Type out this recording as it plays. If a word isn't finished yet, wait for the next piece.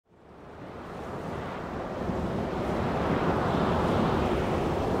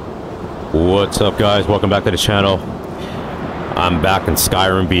What's up, guys? Welcome back to the channel. I'm back in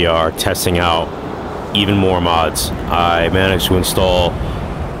Skyrim VR testing out even more mods. I managed to install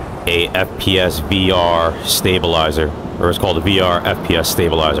a FPS VR stabilizer, or it's called a VR FPS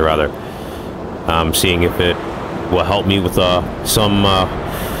stabilizer rather. I'm seeing if it will help me with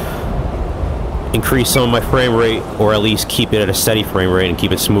increase some of my frame rate, or at least keep it at a steady frame rate and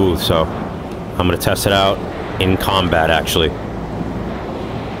keep it smooth. So I'm gonna test it out in combat actually.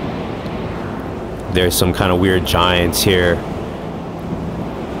 There's some kind of weird giants here.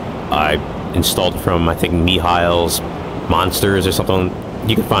 I installed it from, I think, Mihail's Monsters or something.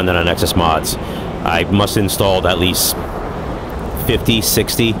 You can find that on Nexus Mods. I must have installed at least 50,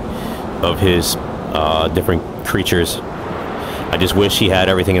 60 of his different creatures. I just wish he had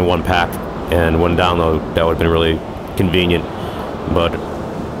everything in one pack and one download. That would have been really convenient. But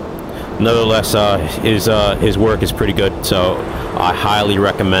nonetheless, his work is pretty good, so I highly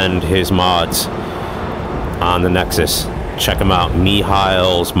recommend his mods on the Nexus. Check them out,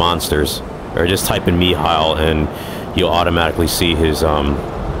 Mihail's Monsters, or just type in Mihail and you'll automatically see his some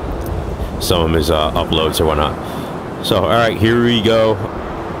of his uploads or whatnot. So alright, here we go.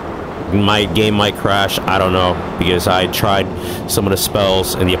 My game might crash, I don't know, because I tried some of the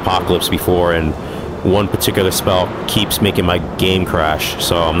spells in the Apocalypse before and one particular spell keeps making my game crash,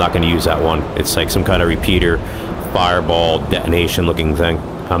 so I'm not going to use that one. It's like some kind of repeater fireball detonation looking thing.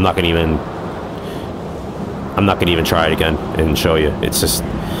 I'm not going to even try it again and show you. It just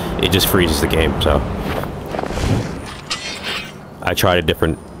freezes the game. So I tried a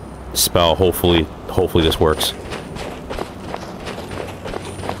different spell. Hopefully this works.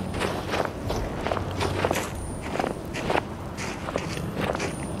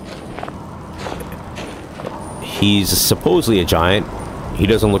 He's supposedly a giant. He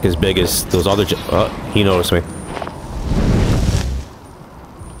doesn't look as big as those other he noticed me.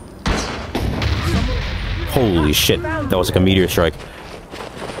 Holy shit, that was like a meteor strike.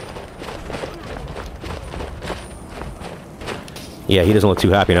 Yeah, he doesn't look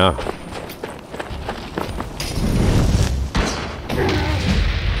too happy now.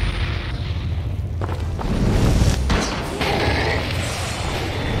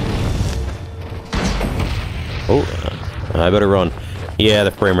 Oh, I better run. Yeah,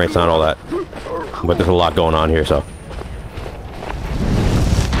 the frame rate's not all that. But there's a lot going on here, so.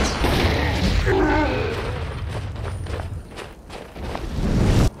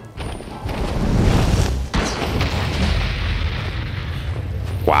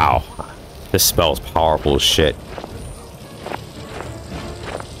 Wow, this spell is powerful as shit.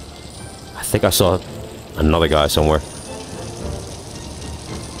 I think I saw another guy somewhere.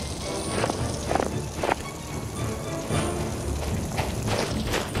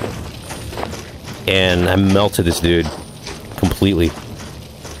 And I melted this dude completely.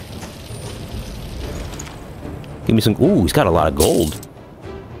 Give me some. Ooh, he's got a lot of gold.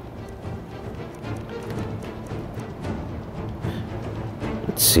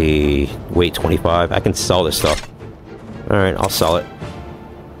 Let's see, weight 25. I can sell this stuff. Alright, I'll sell it.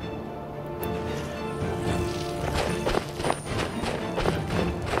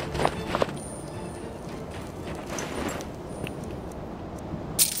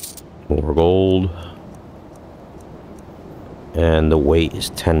 More gold. And the weight is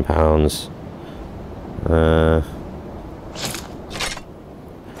 10 pounds. Alright.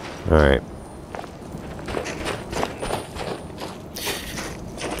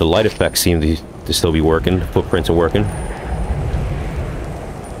 The light effects seem to still be working. The footprints are working.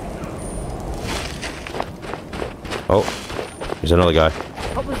 Oh, there's another guy.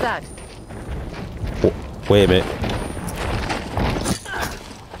 What was that? Oh, wait a minute.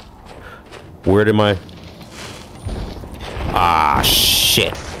 Where did my... Ah,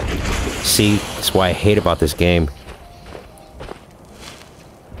 shit. See, that's why I hate about this game.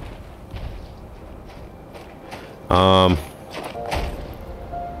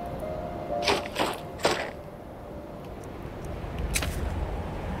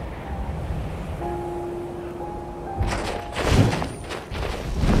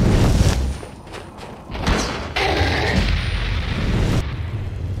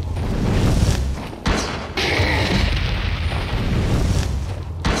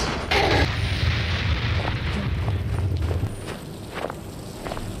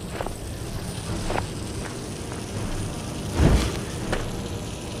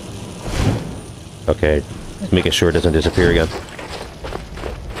 Okay, making sure it doesn't disappear again.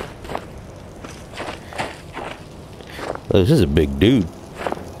 Oh, this is a big dude.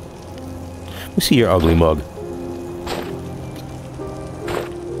 Let me see your ugly mug.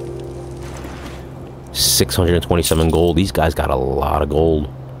 627 gold. These guys got a lot of gold.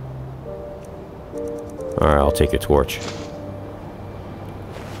 Alright, I'll take your torch.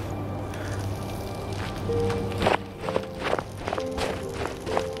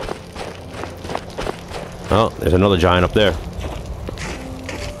 Oh, there's another giant up there.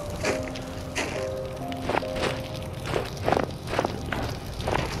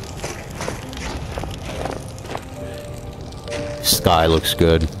 Sky looks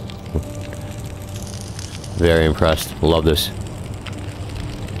good. Very impressed. Love this.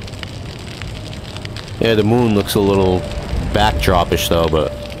 Yeah, the moon looks a little backdropish though,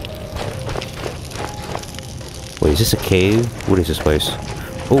 but... Wait, is this a cave? What is this place?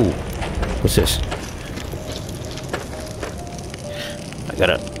 Oh, what's this? I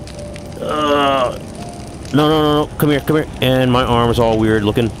gotta... No. Come here. And my arm is all weird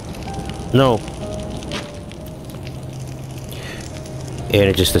looking. No. And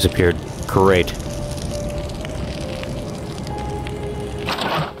it just disappeared. Great.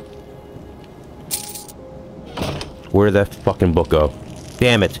 Where did that fucking book go?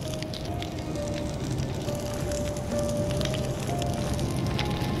 Damn it.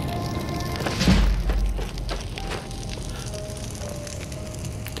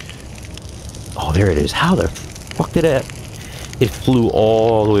 Oh, there it is. How the fuck did it... It flew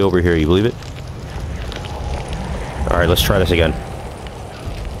all the way over here, you believe it? Alright, let's try this again.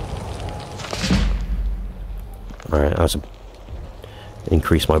 Alright, let's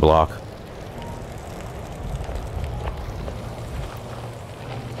increase my block.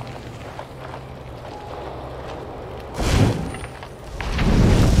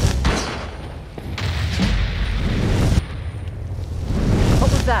 What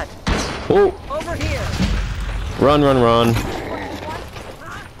was that? Oh! Over here! Run.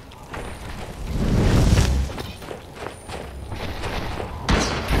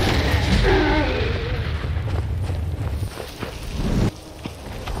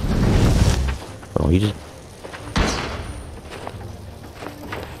 Oh, you just...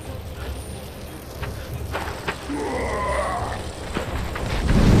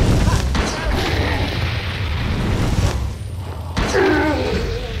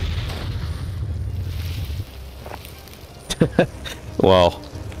 Well,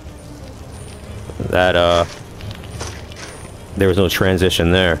 that, there was no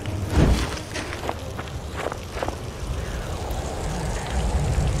transition there.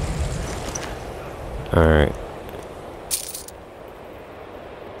 Alright.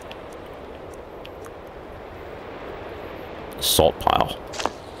 Salt pile.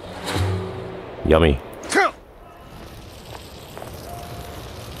 Yummy.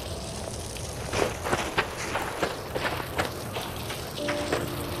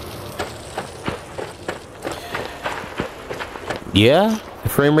 Yeah, the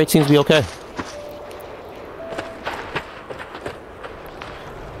frame rate seems to be okay.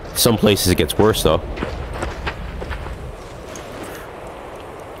 Some places it gets worse, though.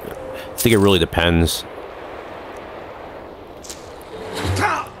 I think it really depends.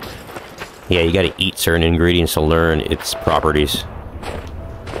 Yeah, you gotta eat certain ingredients to learn its properties.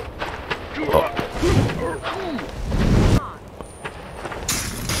 Oh.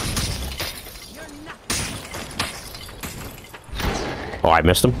 Oh, I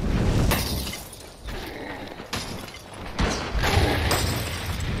missed him.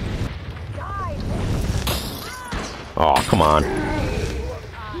 Oh, come on.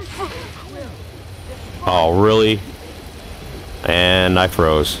 Oh, really? And I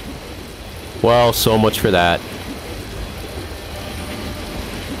froze. Well, so much for that.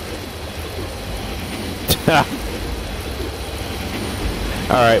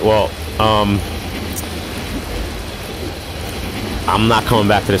 Alright, well, I'm not coming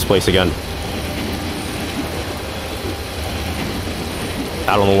back to this place again.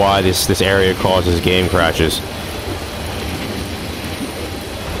 I don't know why this area causes game crashes.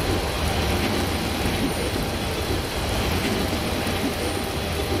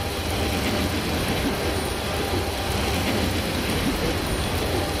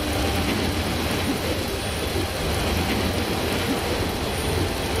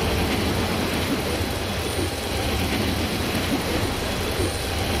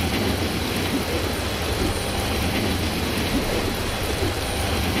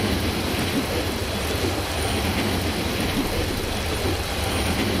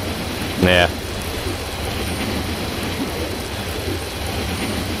 Yeah.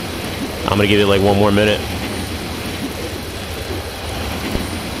 I'm gonna give it like one more minute.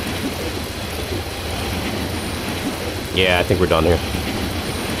 Yeah, I think we're done here.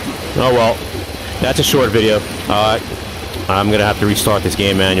 Oh well, that's a short video. I'm gonna have to restart this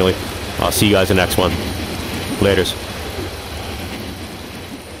game manually. I'll see you guys in the next one. Laters.